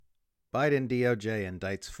Biden DOJ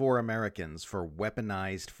indicts 4 Americans for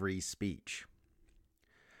weaponized free speech.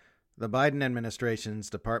 The Biden administration's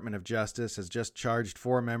Department of Justice has just charged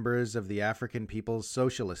 4 members of the African People's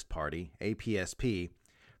Socialist Party, APSP,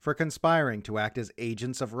 for conspiring to act as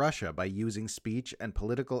agents of Russia by using speech and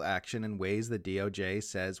political action in ways the DOJ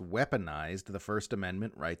says weaponized the First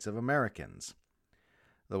Amendment rights of Americans.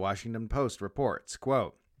 The Washington Post reports,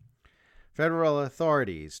 quote, "Federal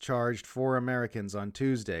authorities charged 4 Americans on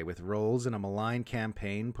Tuesday with roles in a malign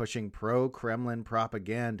campaign pushing pro-Kremlin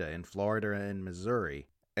propaganda in Florida and Missouri,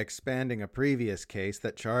 expanding a previous case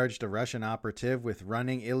that charged a Russian operative with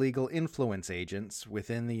running illegal influence agents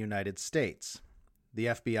within the United States. The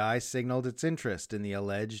FBI signaled its interest in the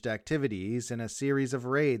alleged activities in a series of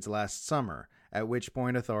raids last summer, at which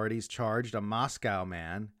point authorities charged a Moscow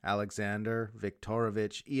man, Alexander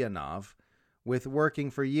Viktorovich Ionov, with working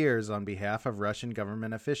for years on behalf of Russian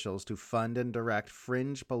government officials to fund and direct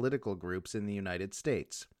fringe political groups in the United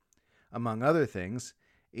States. Among other things,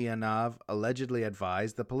 Ionov allegedly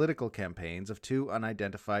advised the political campaigns of 2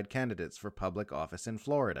 unidentified candidates for public office in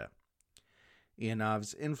Florida.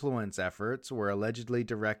 Ionov's influence efforts were allegedly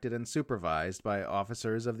directed and supervised by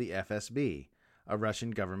officers of the FSB, a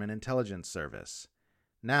Russian government intelligence service.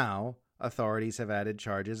 Now, authorities have added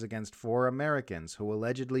charges against 4 Americans who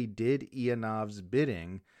allegedly did Ionov's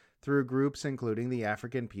bidding through groups including the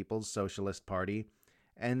African People's Socialist Party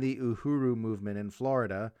and the Uhuru Movement in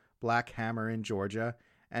Florida, Black Hammer in Georgia,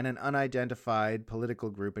 and an unidentified political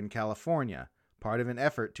group in California, part of an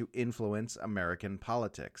effort to influence American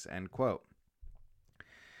politics," end quote.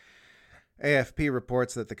 AFP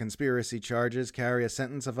reports that the conspiracy charges carry a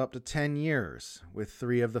sentence of up to 10 years, with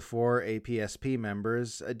 3 of the 4 APSP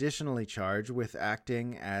members additionally charged with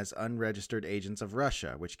acting as unregistered agents of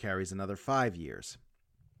Russia, which carries another 5 years.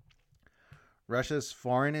 Russia's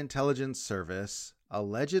Foreign Intelligence Service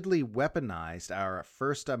allegedly weaponized our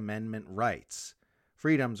First Amendment rights,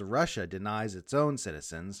 freedoms Russia denies its own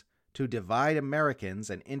citizens, to divide Americans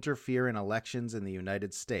and interfere in elections in the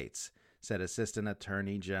United States, said Assistant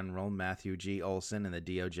Attorney General Matthew G. Olson in the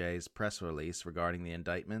DOJ's press release regarding the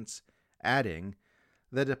indictments, adding,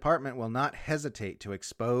 "The department will not hesitate to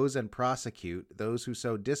expose and prosecute those who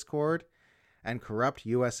sow discord and corrupt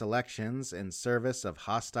U.S. elections in service of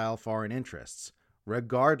hostile foreign interests,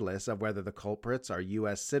 regardless of whether the culprits are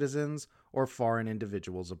U.S. citizens or foreign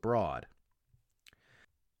individuals abroad."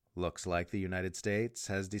 Looks like the United States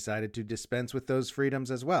has decided to dispense with those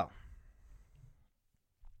freedoms as well.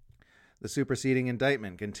 The superseding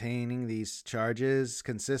indictment containing these charges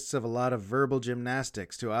consists of a lot of verbal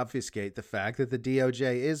gymnastics to obfuscate the fact that the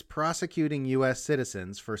DOJ is prosecuting U.S.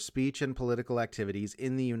 citizens for speech and political activities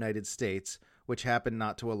in the United States which happen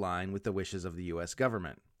not to align with the wishes of the U.S.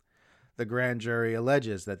 government. The grand jury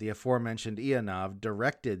alleges that the aforementioned Ionov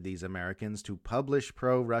directed these Americans to publish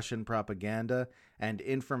pro-Russian propaganda and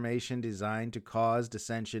information designed to cause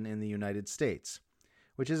dissension in the United States,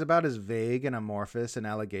 which is about as vague and amorphous an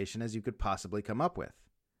allegation as you could possibly come up with.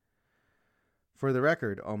 For the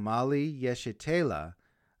record, Omali Yeshitela,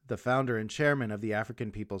 the founder and chairman of the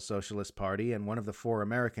African People's Socialist Party and one of the 4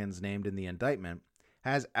 Americans named in the indictment,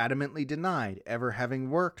 has adamantly denied ever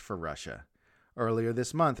having worked for Russia. Earlier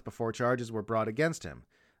this month, before charges were brought against him,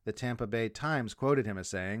 the Tampa Bay Times quoted him as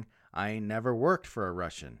saying, "I never worked for a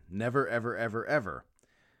Russian. Never, ever, ever, ever.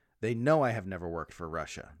 They know I have never worked for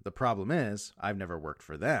Russia. The problem is, I've never worked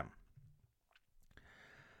for them."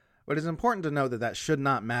 But it's important to note that that should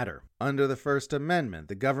not matter. Under the First Amendment,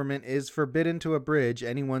 the government is forbidden to abridge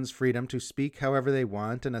anyone's freedom to speak however they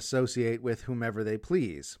want and associate with whomever they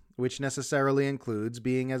please, which necessarily includes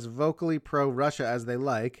being as vocally pro-Russia as they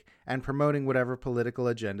like and promoting whatever political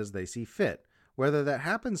agendas they see fit, whether that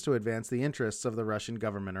happens to advance the interests of the Russian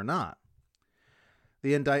government or not.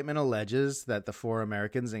 The indictment alleges that the 4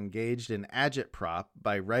 Americans engaged in agitprop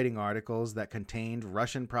by writing articles that contained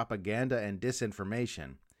Russian propaganda and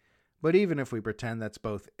disinformation. But even if we pretend that's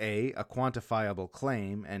both A, a quantifiable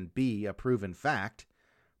claim, and B, a proven fact,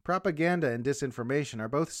 propaganda and disinformation are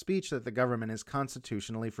both speech that the government is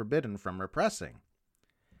constitutionally forbidden from repressing.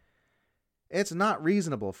 It's not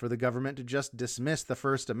reasonable for the government to just dismiss the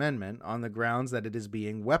First Amendment on the grounds that it is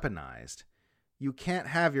being weaponized. You can't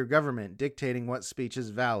have your government dictating what speech is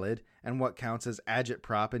valid and what counts as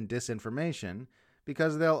agitprop and disinformation,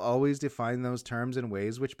 because they'll always define those terms in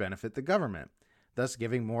ways which benefit the government, thus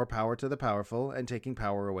giving more power to the powerful and taking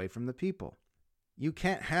power away from the people. You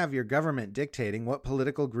can't have your government dictating what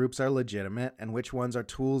political groups are legitimate and which ones are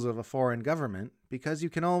tools of a foreign government, because you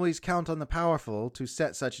can always count on the powerful to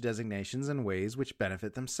set such designations in ways which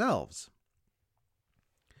benefit themselves.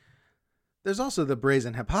 There's also the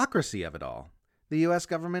brazen hypocrisy of it all. The U.S.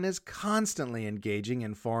 government is constantly engaging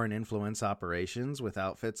in foreign influence operations with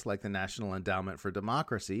outfits like the National Endowment for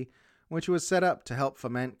Democracy, which was set up to help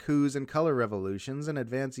foment coups and color revolutions and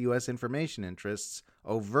advance U.S. information interests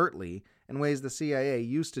overtly in ways the CIA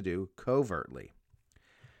used to do covertly.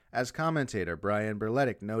 As commentator Brian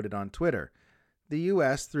Berletic noted on Twitter, the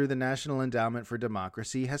U.S., through the National Endowment for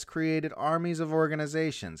Democracy, has created armies of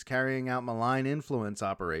organizations carrying out malign influence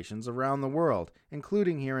operations around the world,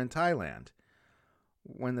 including here in Thailand.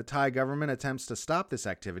 When the Thai government attempts to stop this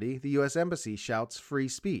activity, the U.S. Embassy shouts free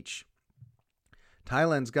speech.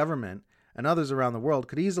 Thailand's government and others around the world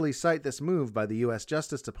could easily cite this move by the U.S.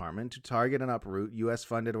 Justice Department to target and uproot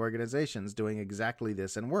U.S.-funded organizations doing exactly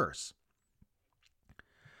this and worse.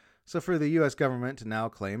 So for the U.S. government to now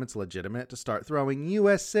claim it's legitimate to start throwing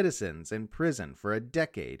U.S. citizens in prison for a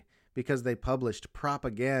decade because they published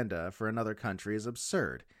propaganda for another country is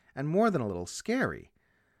absurd, and more than a little scary.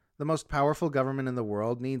 The most powerful government in the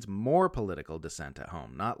world needs more political dissent at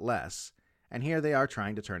home, not less, and here they are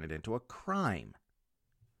trying to turn it into a crime.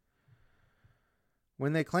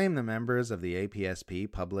 When they claim the members of the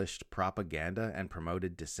APSP published propaganda and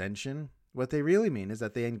promoted dissension, what they really mean is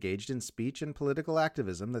that they engaged in speech and political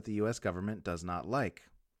activism that the U.S. government does not like.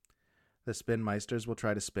 The spinmeisters will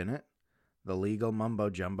try to spin it. The legal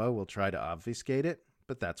mumbo-jumbo will try to obfuscate it,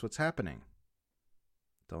 but that's what's happening.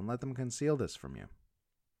 Don't let them conceal this from you.